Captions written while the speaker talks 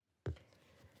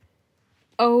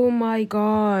Oh my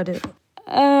god.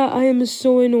 I am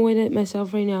so annoyed at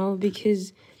myself right now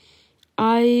because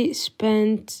I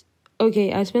spent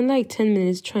like 10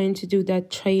 minutes trying to do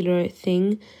that trailer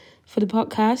thing for the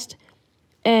podcast,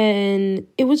 and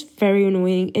it was very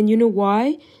annoying. And you know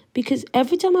why? Because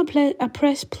every time I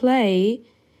press play,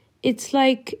 it's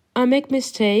like I make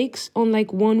mistakes on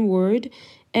like one word,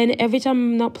 and every time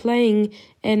I'm not playing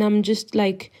and I'm just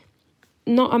like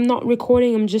I'm not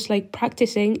recording, I'm just like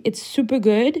practicing. It's super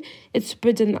good. It's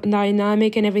super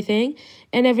dynamic and everything.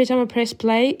 And every time I press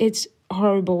play, it's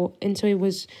horrible. And so it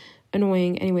was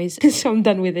annoying. Anyways, so I'm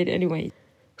done with it anyway.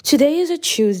 Today is a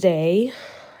Tuesday.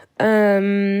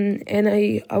 And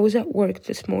I was at work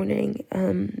this morning.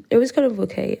 It was kind of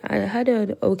okay. I had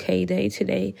an okay day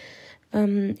today.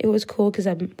 It was cool because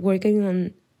I'm working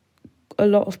on a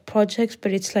lot of projects,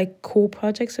 but it's like cool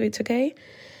projects, so it's okay.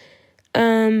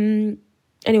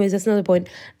 Anyways, that's not the point.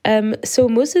 So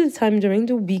most of the time during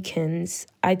the weekends,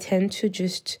 I tend to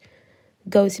just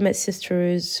go see my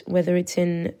sisters, whether it's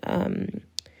in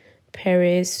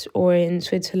Paris or in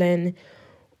Switzerland,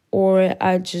 or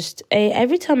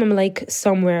every time I'm like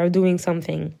somewhere doing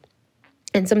something.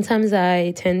 And sometimes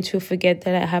I tend to forget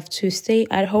that I have to stay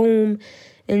at home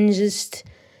and just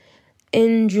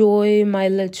enjoy my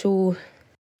little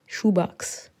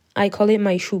shoebox. I call it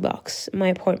my shoebox, my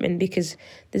apartment, because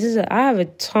I have a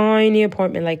tiny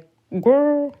apartment, like,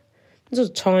 girl, this is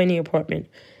a tiny apartment.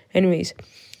 Anyways,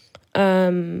 but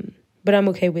I'm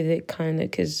okay with it, kind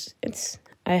of, because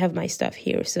I have my stuff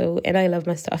here, and I love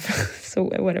my stuff, so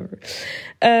whatever.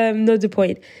 Not the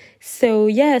point. So,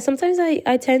 yeah, sometimes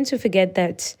I tend to forget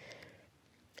that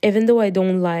even though I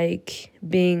don't like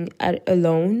being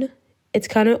alone, it's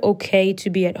kind of okay to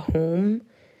be at home,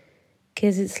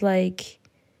 because it's like,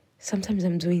 sometimes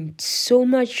I'm doing so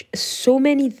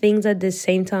many things at the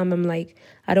same time. I'm like,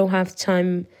 I don't have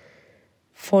time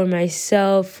for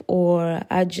myself, or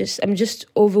I'm just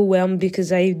overwhelmed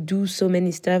because I do so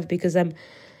many stuff, because I'm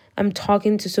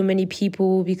talking to so many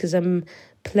people, because I'm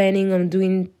planning on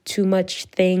doing too much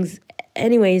things.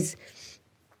 Anyways,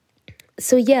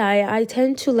 so yeah, I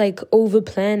tend to like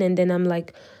overplan, and then I'm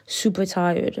like super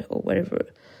tired or whatever.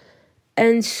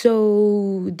 And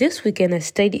so this weekend I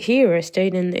stayed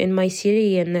in my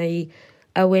city, and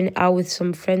I went out with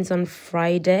some friends on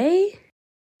Friday.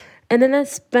 And then I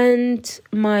spent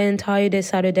my entire day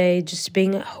Saturday just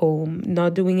being at home,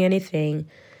 not doing anything.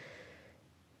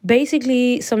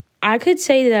 Basically, I could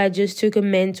say that I just took a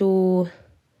mental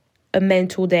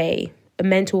day.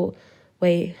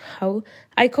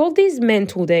 I call these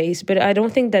mental days, but I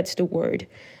don't think that's the word.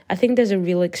 I think there's a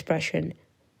real expression,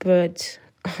 but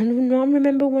I do not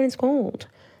remember what it's called.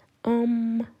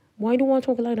 Why do I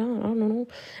talk like that? I don't know.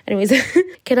 Anyways,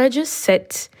 can I just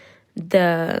set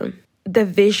the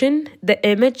vision, the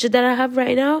image that I have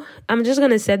right now? I'm just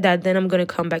gonna set that, then I'm gonna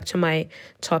come back to my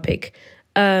topic.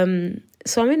 So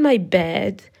I'm in my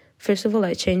bed. First of all,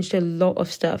 I changed a lot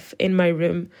of stuff in my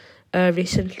room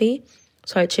recently.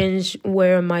 So I changed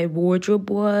where my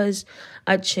wardrobe was.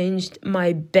 I changed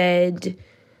my bed.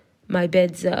 My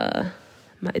bed's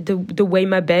the way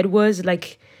my bed was.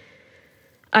 Like,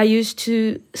 I used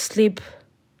to sleep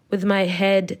with my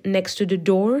head next to the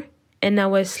door, and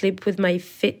now I sleep with my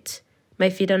feet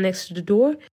are next to the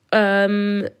door.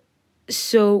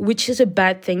 So, which is a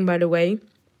bad thing, by the way.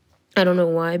 I don't know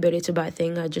why, but it's a bad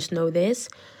thing. I just know this.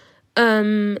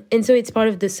 And so it's part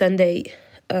of the Sunday,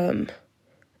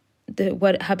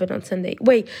 what happened on Sunday.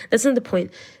 Wait, that's not the point.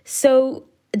 So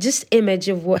just image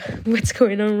of what's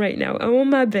going on right now. I'm on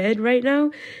my bed right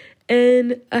now,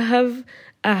 and I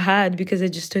had, because I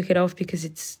just took it off because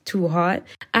it's too hot,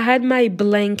 I had my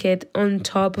blanket on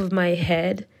top of my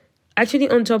head, actually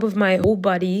on top of my whole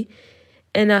body,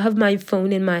 and I have my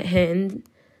phone in my hand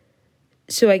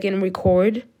so I can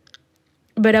record.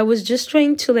 But I was just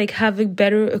trying to like have a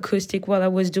better acoustic while I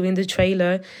was doing the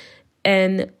trailer.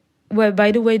 And, well,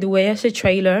 by the way I say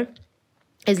trailer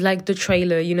is like the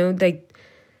trailer, you know, like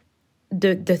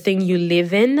the thing you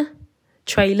live in.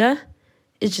 Trailer,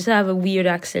 it's just I have a weird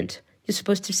accent. You're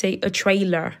supposed to say a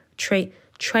trailer. A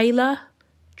trailer.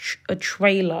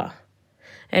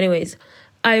 Anyways,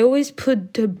 I always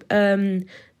put the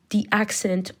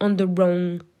accent on the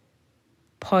wrong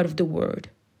part of the word.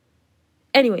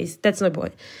 Anyways, that's my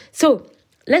point. So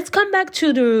let's come back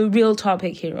to the real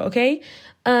topic here, okay?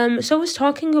 So I was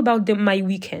talking about my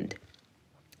weekend.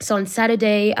 So on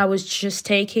Saturday, I was just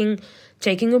taking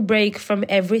a break from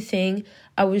everything.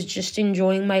 I was just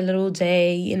enjoying my little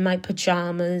day in my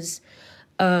pajamas.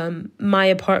 My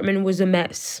apartment was a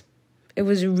mess. It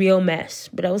was a real mess.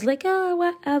 But I was like, oh,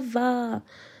 whatever.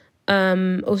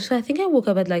 Also, I think I woke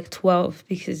up at like 12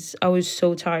 because I was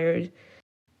so tired.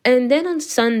 And then on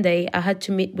Sunday, I had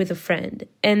to meet with a friend,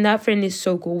 and that friend is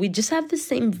so cool. We just have the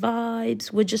same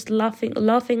vibes. We're just laughing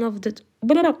of the.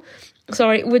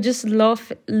 Sorry, we're just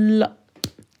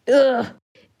Ugh.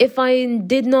 If I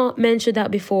did not mention that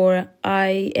before,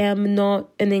 I am not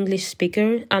an English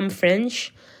speaker. I'm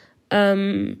French. So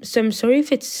I'm sorry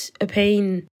if it's a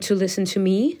pain to listen to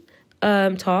me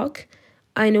talk.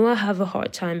 I know I have a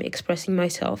hard time expressing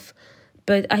myself,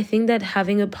 but I think that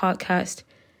having a podcast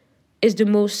is the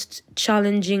most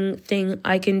challenging thing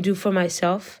I can do for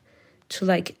myself to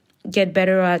like get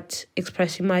better at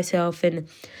expressing myself and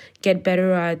get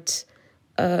better at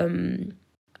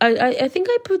I think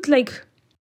I put like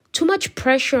too much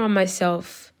pressure on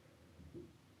myself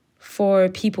for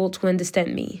people to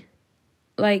understand me.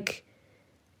 Like,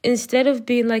 instead of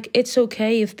being like, it's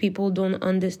okay if people don't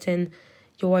understand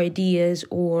your ideas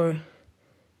or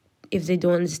if they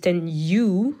don't understand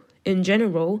you in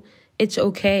general, it's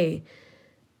okay.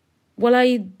 Well,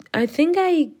 I think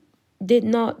I did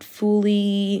not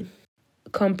fully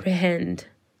comprehend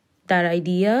that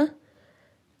idea.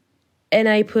 And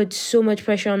I put so much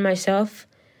pressure on myself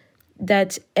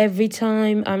that every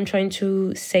time I'm trying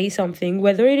to say something,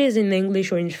 whether it is in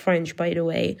English or in French, by the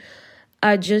way,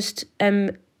 I'm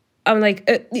like,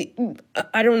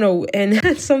 I don't know.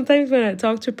 And sometimes when I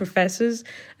talk to professors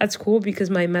at school, because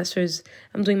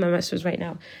I'm doing my master's right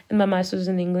now, and my master's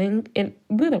in England,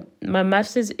 my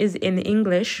master's is in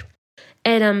English,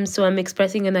 and so I'm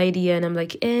expressing an idea, and I'm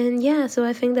like, and yeah, so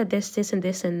I think that this, and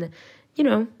this, and you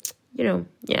know,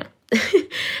 yeah,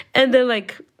 and they're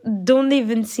like, don't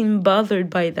even seem bothered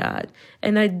by that,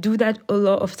 and I do that a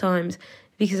lot of times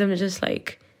because I'm just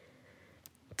like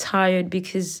tired,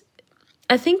 because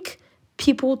I think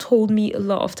people told me a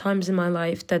lot of times in my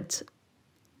life that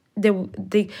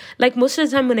they like, most of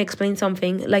the time when I explain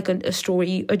something like a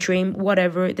story, a dream,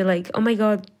 whatever, they're like, oh my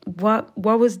god, what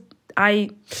was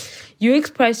you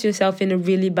expressed yourself in a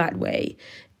really bad way.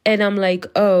 And I'm like,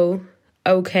 oh,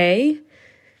 okay,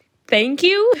 thank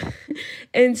you.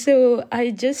 And so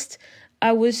I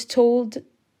was told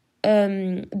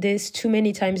this too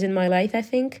many times in my life, I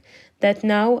think, that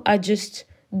now I just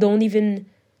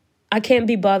I can't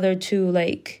be bothered to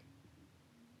like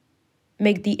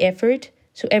make the effort.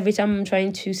 So every time I'm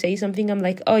trying to say something, I'm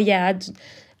like, oh yeah,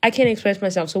 I can't express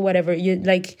myself, so whatever, you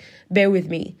like, bear with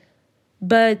me.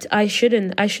 But I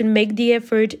shouldn't. I should make the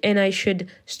effort, and I should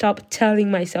stop telling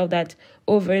myself that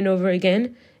over and over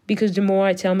again, because the more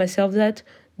I tell myself that,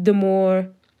 the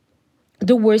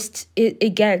worse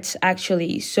it gets,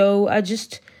 actually. So I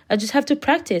just have to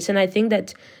practice. And I think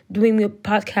that doing a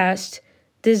podcast,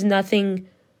 there's nothing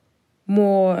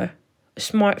more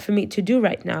smart for me to do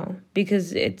right now,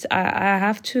 because I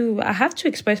have to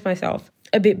express myself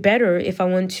a bit better if I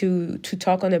want to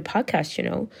talk on a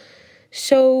podcast.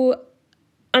 So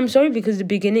I'm sorry, because the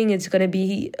beginning it's gonna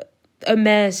be a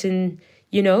mess, and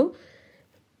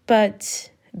but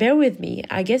bear with me.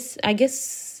 I guess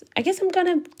I'm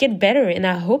gonna get better, and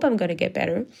I hope I'm gonna get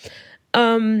better.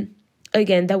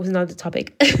 Again, that was not the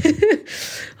topic.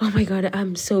 Oh my god,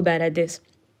 I'm so bad at this.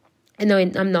 No,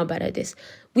 I'm not bad at this.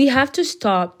 We have to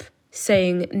stop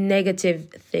saying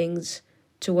negative things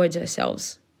towards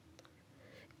ourselves.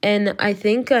 And I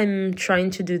think I'm trying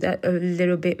to do that a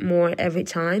little bit more every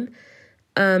time.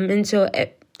 And so,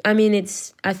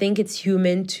 I think it's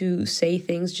human to say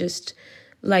things just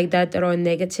like that are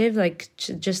negative. Like,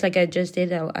 just like I just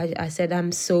did, I said,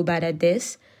 I'm so bad at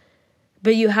this.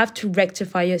 But you have to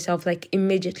rectify yourself, like,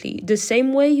 immediately. The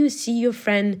same way you see your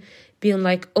friend being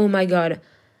like, oh my god,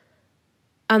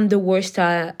 I'm the worst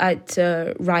at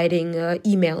writing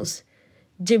emails.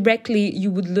 Directly, you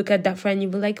would look at that friend and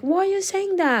you'd be like, why are you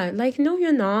saying that? Like, no,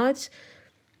 you're not.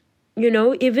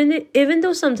 Even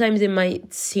though sometimes it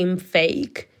might seem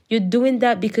fake, you're doing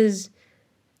that because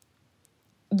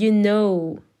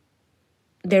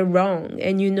they're wrong,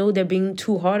 and they're being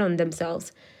too hard on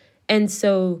themselves. And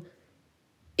so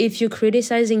if you're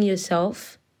criticizing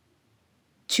yourself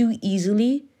too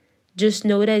easily, just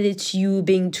know that it's you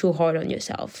being too hard on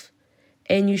yourself,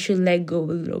 and you should let go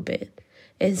a little bit.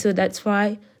 And so that's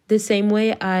why, the same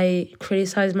way I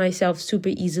criticize myself super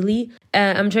easily,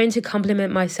 I'm trying to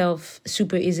compliment myself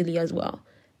super easily as well.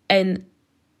 And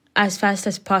as fast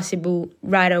as possible,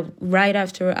 right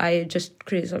after I just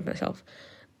criticize myself.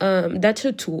 That's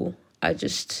a tool I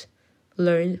just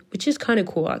learned, which is kind of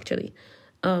cool, actually.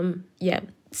 Yeah.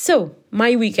 So,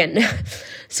 my weekend.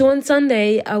 So on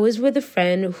Sunday, I was with a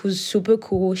friend who's super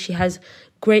cool. She has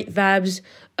great vibes.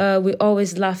 We're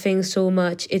always laughing so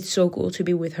much. It's so cool to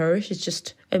be with her. She's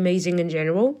just amazing in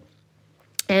general.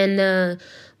 And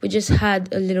we just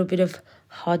had a little bit of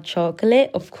hot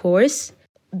chocolate, of course.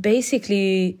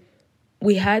 Basically,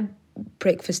 we had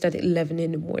breakfast at 11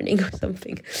 in the morning or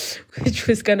something, which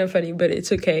was kind of funny, but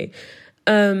it's okay.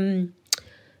 And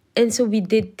so we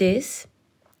did this.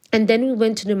 And then we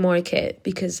went to the market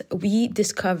because we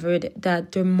discovered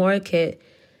that the market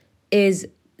is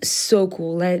so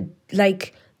cool.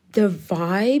 Like the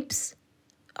vibes,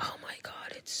 oh my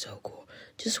God, it's so cool.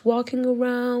 Just walking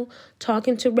around,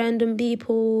 talking to random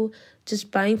people,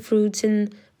 just buying fruits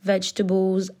and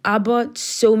vegetables. I bought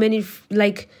so many,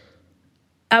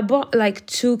 I bought like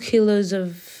 2 kilos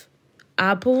of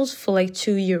apples for like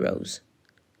 €2.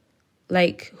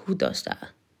 Like, who does that?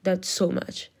 That's so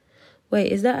much.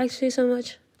 Wait, is that actually so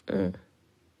much? I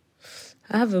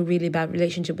have a really bad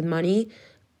relationship with money.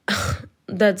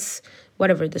 That's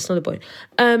whatever. That's not the point.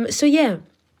 So yeah,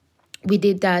 we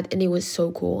did that and it was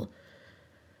so cool.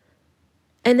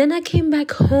 And then I came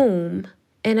back home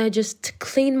and I just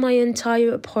cleaned my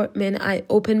entire apartment. I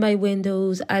opened my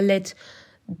windows. I let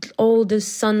all the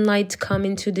sunlight come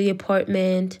into the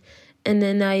apartment. And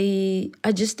then I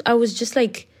was just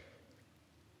like,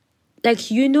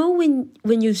 you know,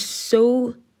 when you're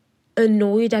so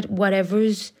annoyed at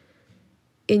whatever's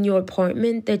in your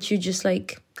apartment that you just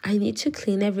like, I need to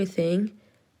clean everything.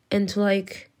 And to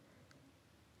like,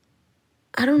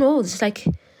 I don't know, it's like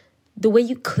the way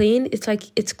you clean, it's like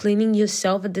it's cleaning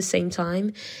yourself at the same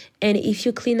time. And if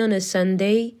you clean on a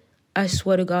Sunday, I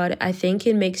swear to God, I think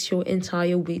it makes your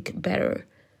entire week better.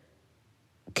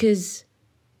 Because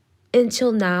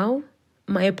until now,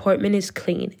 my apartment is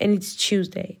clean and it's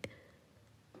Tuesday,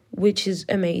 which is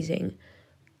amazing.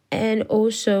 And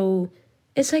also,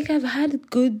 it's like I've had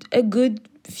a good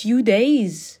few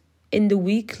days in the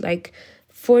week. Like,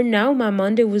 for now, my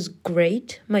Monday was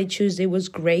great. My Tuesday was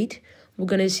great. We're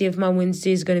going to see if my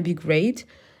Wednesday is going to be great.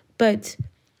 But,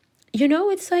 you know,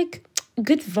 it's like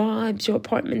good vibes. Your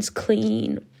apartment's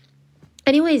clean.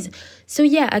 Anyways, so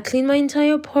yeah, I cleaned my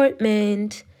entire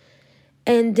apartment.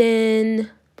 And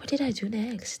then, what did I do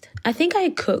next? I think I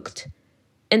cooked.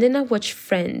 And then I watched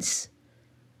Friends,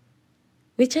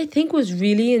 which I think was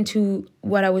really into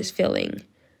what I was feeling.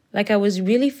 Like, I was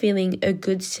really feeling a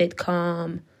good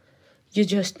sitcom. You're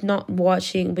just not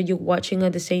watching, but you're watching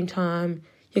at the same time.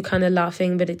 You're kind of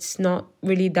laughing, but it's not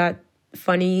really that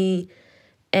funny.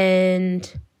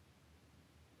 And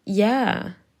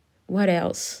yeah, what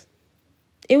else?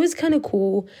 It was kind of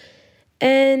cool.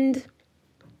 And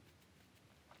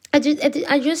I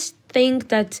just think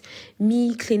that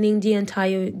me cleaning the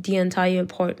entire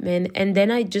apartment, and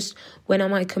then I just went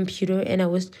on my computer and I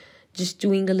was just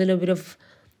doing a little bit of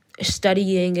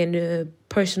studying and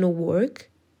personal work,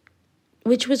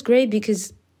 which was great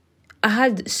because I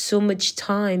had so much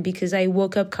time because I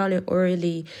woke up kind of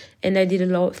early and I did a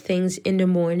lot of things in the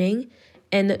morning.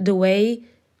 And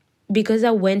because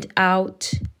I went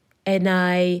out and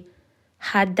I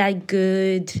had that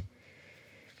good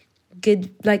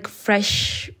like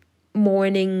fresh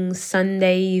morning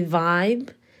Sunday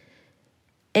vibe,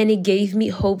 and it gave me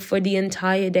hope for the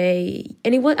entire day.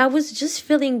 And I was just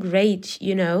feeling great,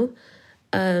 you know.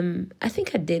 I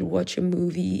think I did watch a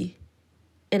movie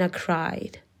and I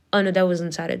cried. Oh no, that was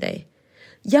on Saturday.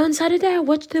 Yeah, on Saturday I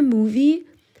watched a movie,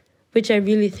 which I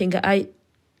really think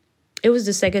it was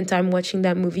the second time watching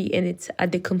that movie, and it's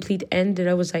at the complete end that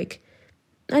I was like,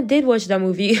 I did watch that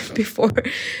movie before.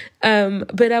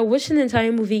 But I watched an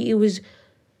entire movie. It was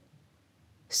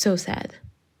so sad.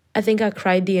 I think I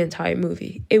cried the entire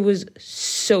movie. It was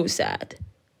so sad.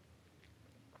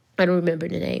 I don't remember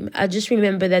the name. I just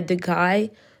remember that the guy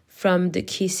from The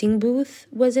Kissing Booth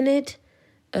was in it.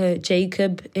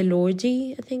 Jacob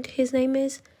Elordi, I think his name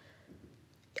is.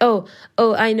 Oh,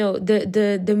 I know.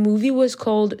 The movie was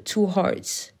called Two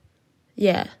Hearts.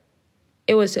 Yeah.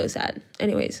 It was so sad.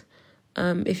 Anyways,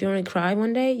 if you want to cry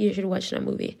one day, you should watch that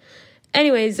movie.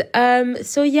 Anyways,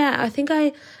 so yeah, I think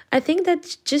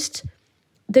that's just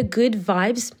the good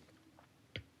vibes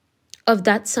of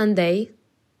that Sunday.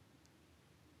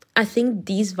 I think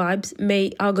these vibes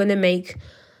are gonna make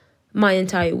my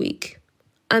entire week.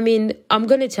 I mean, I'm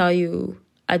gonna tell you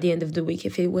at the end of the week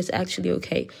if it was actually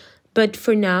okay. But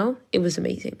for now, it was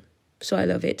amazing. So I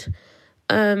love it.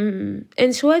 And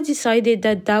so I decided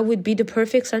that would be the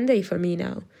perfect Sunday for me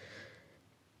now.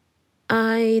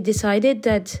 I decided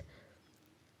that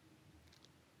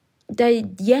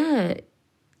yeah,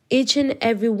 each and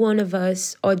every one of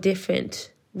us are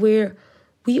different. We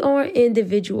are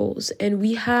individuals, and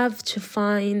we have to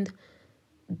find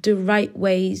the right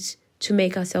ways to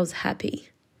make ourselves happy.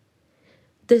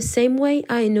 The same way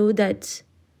I know that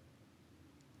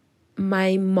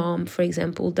my mom, for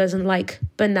example, doesn't like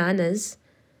bananas,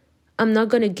 I'm not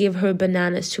going to give her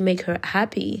bananas to make her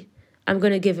happy. I'm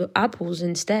going to give her apples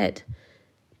instead.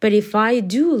 But if I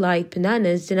do like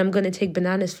bananas, then I'm going to take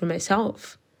bananas for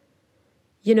myself.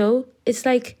 You know, it's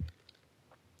like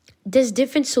there's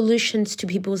different solutions to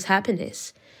people's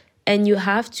happiness. And you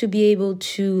have to be able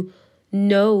to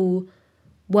know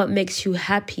what makes you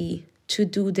happy to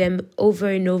do them over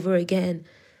and over again.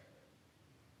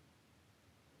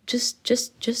 Just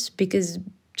because,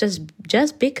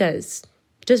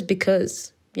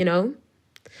 you know?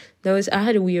 I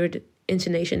had a weird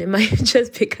intonation in my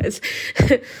just because.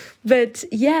 But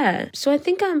yeah, so I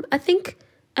think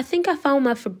I found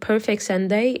my perfect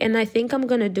Sunday, and I think I'm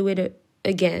gonna do it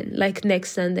again, like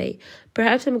next Sunday.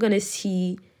 Perhaps I'm gonna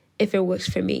see if it works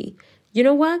for me. You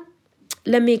know what?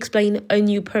 Let me explain a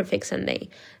new perfect Sunday.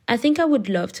 I think I would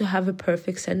love to have a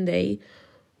perfect Sunday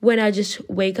when I just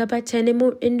wake up at 10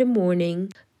 in the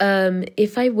morning.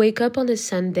 If I wake up on a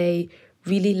Sunday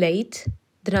really late,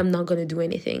 then I'm not gonna do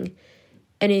anything,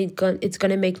 and it's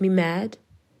gonna make me mad,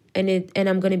 and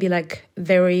I'm gonna be like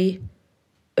very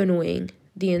annoying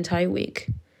the entire week.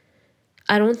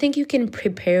 I don't think you can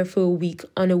prepare for a week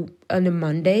on a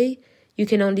Monday. You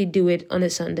can only do it on a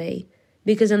Sunday,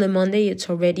 because on a Monday it's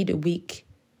already the week.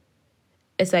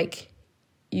 It's like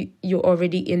you're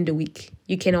already in the week.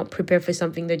 You cannot prepare for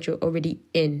something that you're already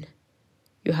in.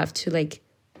 You have to like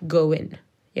go in,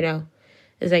 you know?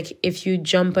 It's like if you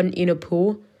jump in a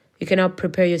pool, you cannot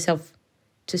prepare yourself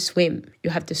to swim. You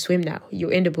have to swim now.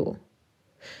 You're in the pool.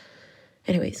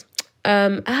 Anyways,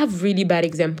 I have really bad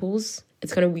examples.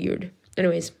 It's kind of weird.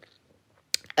 Anyways,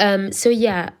 so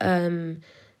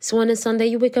on a Sunday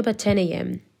you wake up at 10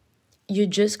 a.m. You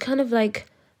just kind of like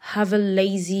have a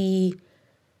lazy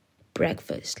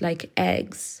breakfast, like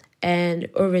eggs and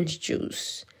orange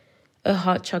juice, a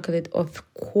hot chocolate, of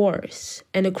course,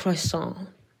 and a croissant.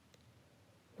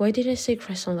 Why did I say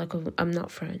croissant like I'm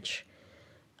not French?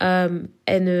 I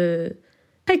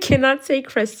cannot say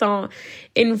croissant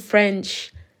in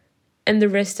French and the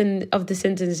rest of the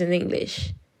sentence in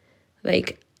English.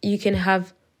 Like, you can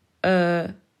have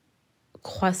a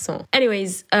croissant.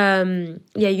 Anyways,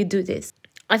 you do this.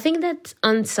 I think that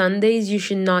on Sundays, you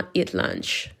should not eat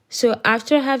lunch. So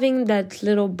after having that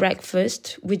little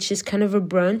breakfast, which is kind of a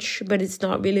brunch, but it's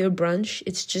not really a brunch,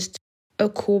 it's just a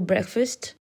cool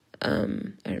breakfast. I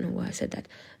don't know why I said that.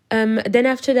 Then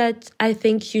after that, I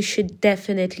think you should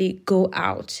definitely go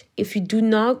out.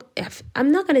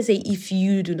 I'm not going to say if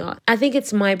you do not. I think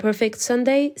it's my perfect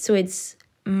Sunday. So it's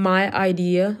my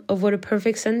idea of what a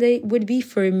perfect Sunday would be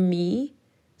for me.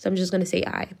 So I'm just going to say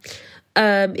I.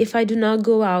 If I do not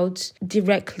go out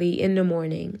directly in the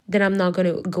morning, then I'm not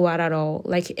going to go out at all,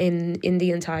 like in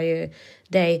the entire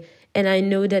day. And I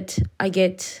know that I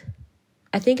get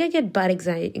bad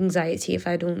anxiety if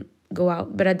I don't go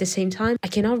out, but at the same time, I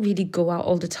cannot really go out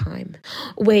all the time.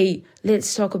 Wait,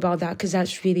 let's talk about that, because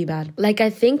that's really bad. Like, I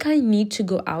think I need to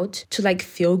go out to like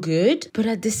feel good, but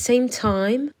at the same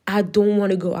time, I don't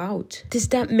want to go out. Does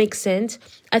that make sense?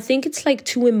 I think it's like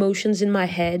two emotions in my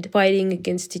head fighting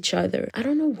against each other. I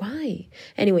don't know why.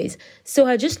 Anyways, so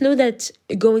I just know that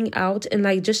going out and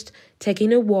like just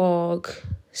taking a walk,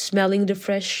 smelling the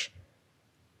fresh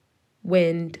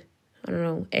wind, I don't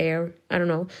know, air, I don't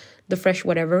know, the fresh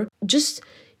whatever. Just,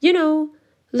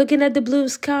 looking at the blue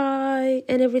sky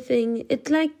and everything. It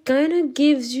like kind of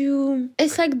gives you,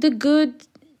 it's like the good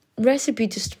recipe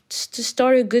to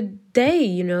start a good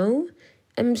day,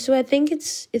 So I think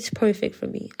it's perfect for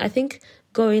me. I think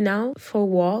going out for a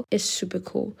walk is super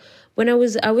cool. When I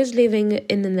was living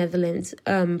in the Netherlands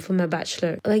for my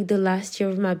bachelor, like the last year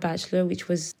of my bachelor, which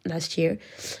was last year,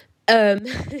 I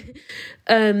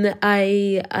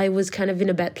was kind of in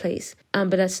a bad place, but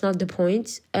that's not the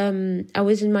point. I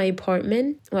was in my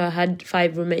apartment. Well, I had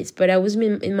 5 roommates, but I was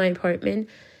in my apartment,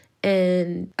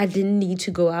 and I didn't need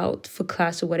to go out for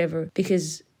class or whatever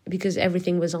because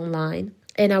everything was online.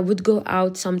 And I would go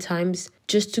out sometimes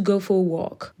just to go for a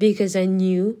walk, because I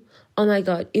knew, oh my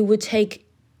God, it would take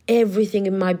everything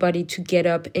in my body to get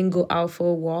up and go out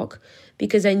for a walk,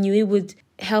 because I knew it would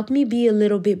help me be a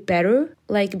little bit better,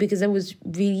 like, because I was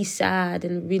really sad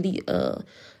and really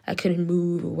I couldn't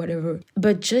move or whatever.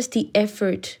 But just the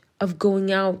effort of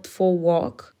going out for a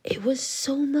walk, it was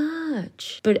so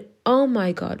much. But oh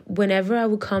my God, whenever I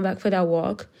would come back for that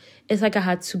walk, it's like I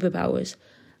had superpowers.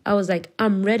 I was like,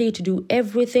 I'm ready to do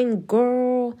everything,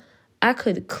 girl. I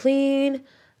could clean,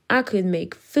 I could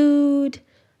make food,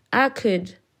 I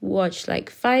could watch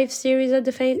like 5 series at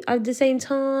the same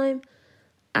time.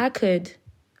 I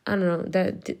don't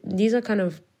know, these are kind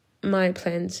of my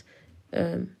plans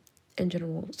in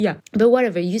general. Yeah, but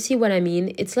whatever, you see what I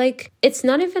mean? It's like, it's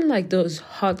not even like those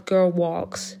hot girl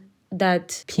walks.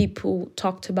 that people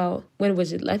talked about. When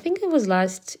was it? I think it was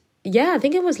last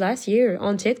year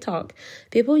on TikTok.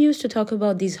 People used to talk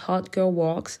about these hot girl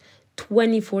walks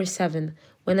 24/7.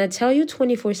 When I tell you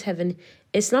 24/7,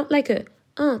 it's not like a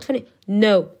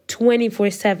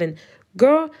 24/7.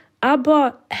 Girl, I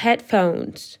bought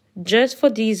headphones just for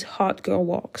these hot girl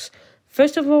walks.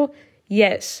 First of all,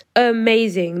 yes,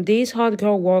 amazing. These hot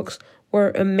girl walks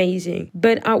were amazing.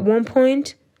 But at one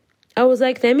point, I was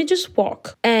like, let me just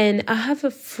walk. And I have a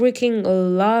freaking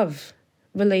love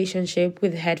relationship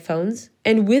with headphones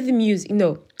and with music.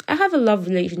 No, I have a love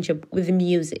relationship with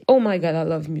music. Oh my God, I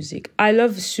love music. I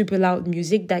love super loud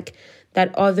music that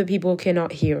other people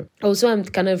cannot hear. Also, I'm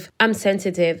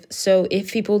sensitive. So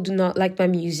if people do not like my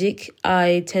music,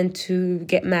 I tend to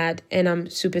get mad and I'm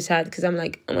super sad because I'm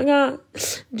like, oh my God,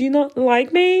 do you not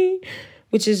like me?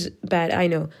 Which is bad, I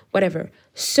know, whatever.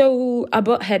 So I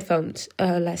bought headphones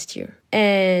last year,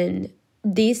 and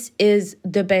this is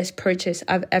the best purchase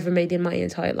I've ever made in my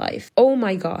entire life. Oh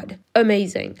my God,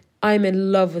 amazing. I'm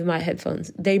in love with my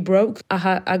headphones. They broke.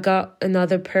 I got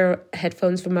another pair of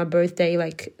headphones for my birthday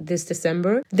like this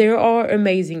December. They are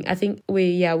amazing. I think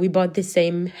we bought the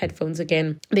same headphones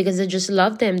again because I just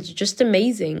love them. It's just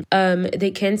amazing.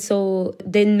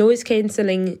 They're noise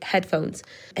cancelling headphones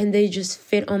and they just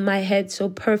fit on my head so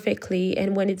perfectly.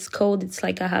 And when it's cold, it's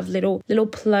like I have little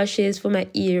plushes for my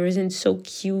ears and it's so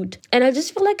cute. And I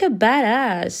just feel like a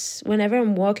badass whenever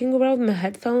I'm walking around with my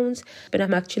headphones, but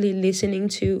I'm actually listening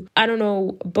to, I don't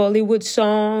know, Bollywood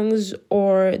songs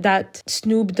or that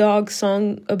Snoop Dogg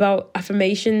song about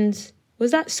affirmations.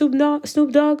 Was that Snoop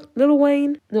Dogg? Lil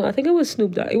Wayne? No, I think it was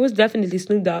Snoop Dogg. It was definitely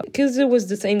Snoop Dogg because it was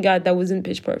the same guy that was in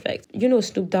Pitch Perfect. You know,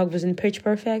 Snoop Dogg was in Pitch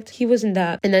Perfect. He was in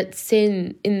that. And that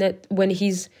scene in that when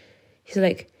he's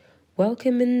like,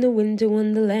 welcome in the winter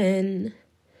wonderland.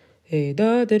 Hey,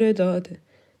 da da da da.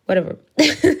 Whatever.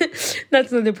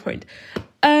 That's not the point.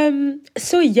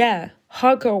 So yeah,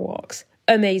 hardcore walks.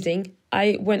 Amazing.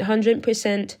 I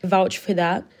 100% vouch for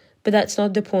that, but that's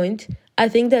not the point. I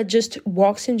think that just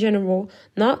walks in general,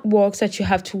 not walks that you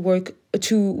have to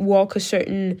walk a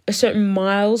certain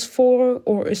miles for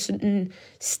or a certain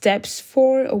steps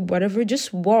for or whatever,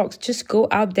 just walks, just go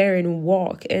out there and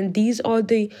walk. And these are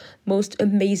the most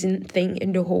amazing thing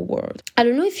in the whole world. I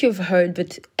don't know if you've heard,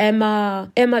 but Emma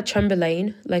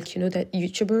Chamberlain, like, you know, that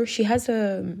YouTuber, she has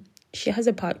a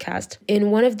podcast.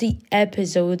 In one of the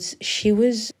episodes,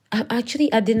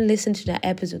 I didn't listen to that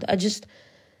episode.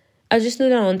 I just know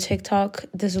that on TikTok,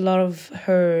 there's a lot of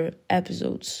her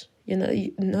episodes. You know,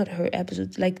 not her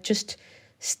episodes, like just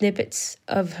snippets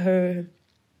of her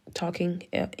talking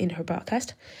in her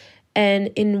podcast. And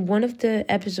in one of the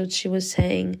episodes, she was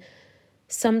saying,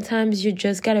 sometimes you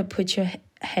just gotta put your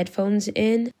headphones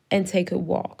in and take a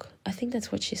walk. I think that's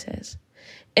what she says.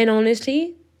 And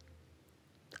honestly,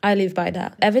 I live by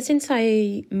that. Ever since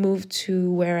I moved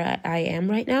to where I am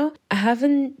right now, I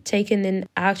haven't taken an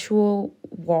actual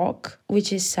walk,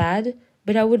 which is sad,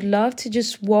 but I would love to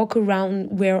just walk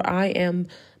around where I am.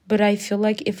 But I feel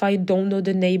like if I don't know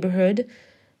the neighborhood,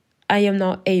 I am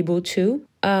not able to.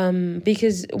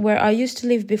 Because where I used to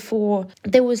live before,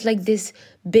 there was like this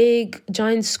big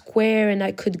giant square and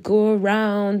I could go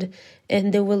around,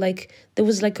 and there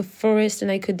was like a forest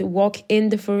and I could walk in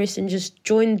the forest and just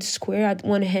join the square at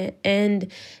one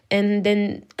end. And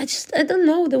then I don't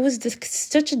know, there was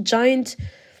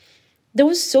there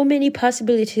was so many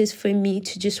possibilities for me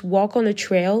to just walk on a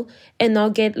trail and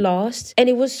not get lost. And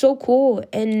it was so cool.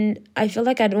 And I feel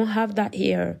like I don't have that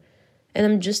here. And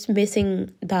I'm just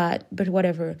missing that, but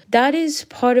whatever. That is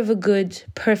part of a good,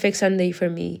 perfect Sunday for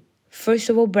me. First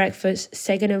of all, breakfast.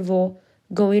 Second of all,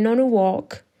 going on a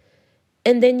walk.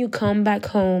 And then you come back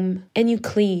home and you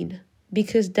clean.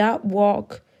 Because that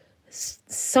walk,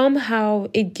 somehow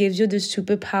it gives you the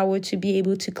superpower to be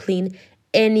able to clean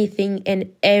anything and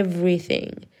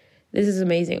everything. This is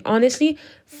amazing. Honestly,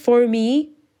 for me,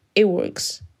 it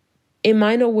works. It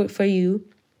might not work for you.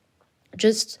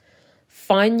 Just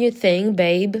find your thing,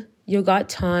 babe. You got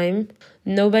time.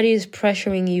 Nobody is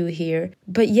pressuring you here.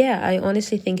 But yeah, I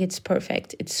honestly think it's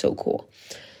perfect. It's so cool.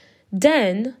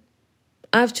 Then,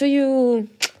 after you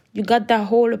got that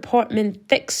whole apartment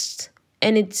fixed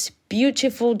and it's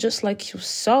beautiful just like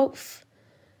yourself,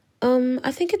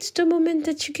 I think it's the moment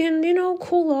that you can,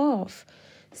 cool off.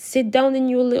 Sit down in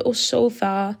your little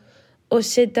sofa or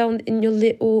sit down in your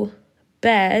little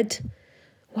bed.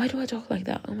 Why do I talk like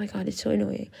that? Oh my God, it's so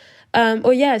annoying.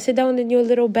 Sit down in your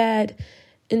little bed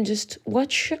and just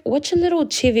watch a little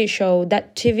TV show.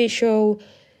 That TV show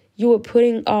you were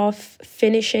putting off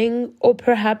finishing, or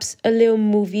perhaps a little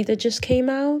movie that just came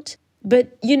out.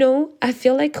 But, I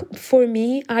feel like for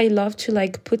me, I love to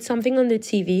like put something on the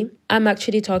TV. I'm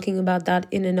actually talking about that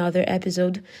in another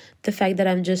episode. The fact that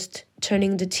I'm just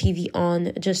turning the TV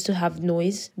on just to have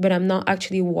noise, but I'm not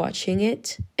actually watching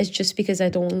it. It's just because I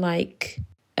don't like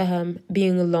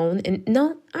being alone. And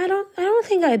no, I don't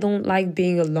think I don't like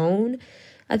being alone.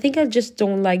 I think I just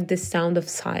don't like the sound of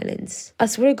silence. I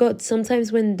swear to God,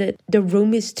 sometimes when the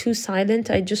room is too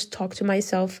silent, I just talk to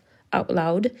myself out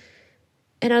loud.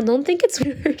 And I don't think it's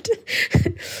weird.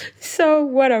 So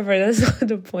whatever, that's not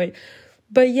the point.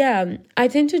 But yeah, I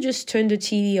tend to just turn the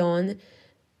TV on,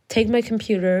 take my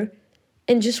computer,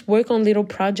 and just work on little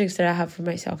projects that I have for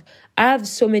myself. I have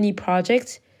so many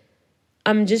projects.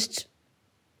 I'm just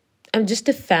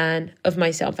a fan of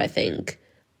myself, I think.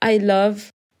 I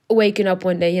love waking up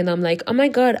one day and I'm like, oh my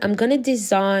God, I'm going to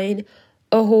design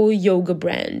a whole yoga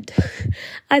brand.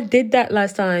 I did that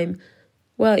last time.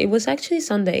 Well, it was actually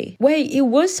Sunday. Wait, it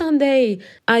was Sunday.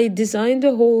 I designed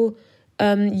a whole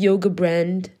yoga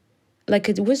brand. Like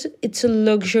it's a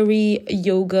luxury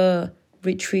yoga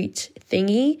retreat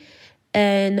thingy.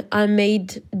 And I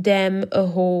made them a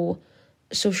whole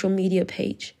social media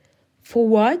page. For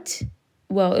what?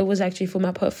 Well, it was actually for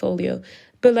my portfolio.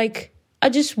 But like, I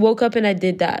just woke up and I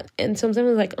did that. And sometimes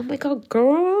I'm like, oh my God,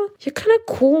 girl, you're kind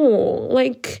of cool.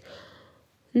 Like,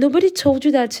 nobody told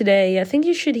you that today. I think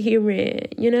you should hear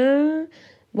it,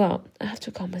 Well, I have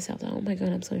to calm myself down. Oh my God,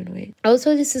 I'm so annoyed.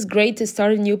 Also, this is great to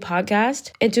start a new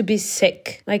podcast and to be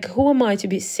sick. Like, who am I to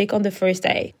be sick on the first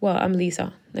day? Well, I'm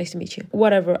Lisa. Nice to meet you.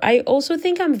 Whatever. I also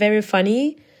think I'm very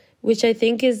funny, which I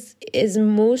think is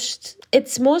most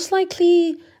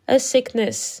likely a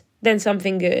sickness than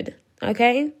something good.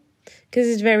 Okay? Because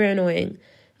it's very annoying.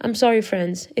 I'm sorry,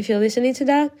 friends. If you're listening to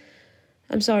that,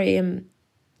 I'm sorry.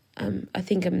 I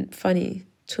think I'm funny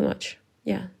too much.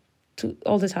 Yeah.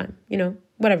 All the time,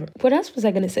 whatever. What else was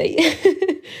I going to say?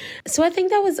 So I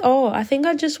think that was all. I think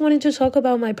I just wanted to talk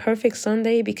about my perfect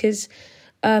Sunday because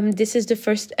this is the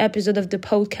first episode of the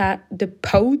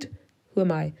podcast. Who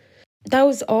am I? That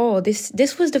was all.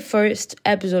 This was the first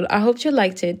episode. I hope you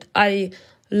liked it. I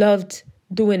loved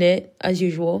doing it as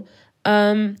usual.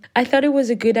 I thought it was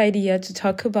a good idea to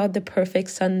talk about the perfect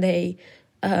Sunday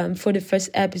for the first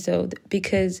episode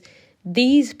because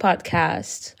these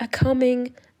podcasts are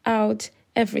coming out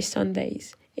every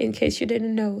Sundays, in case you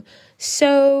didn't know.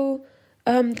 So,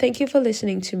 thank you for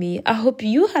listening to me. I hope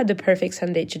you had the perfect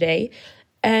Sunday today,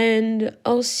 and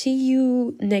I'll see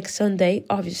you next Sunday,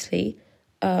 obviously.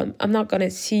 I'm not gonna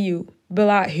see you, but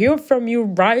I hear from you,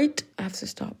 right? I have to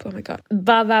stop. Oh my God.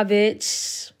 Bye bye,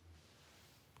 bitch.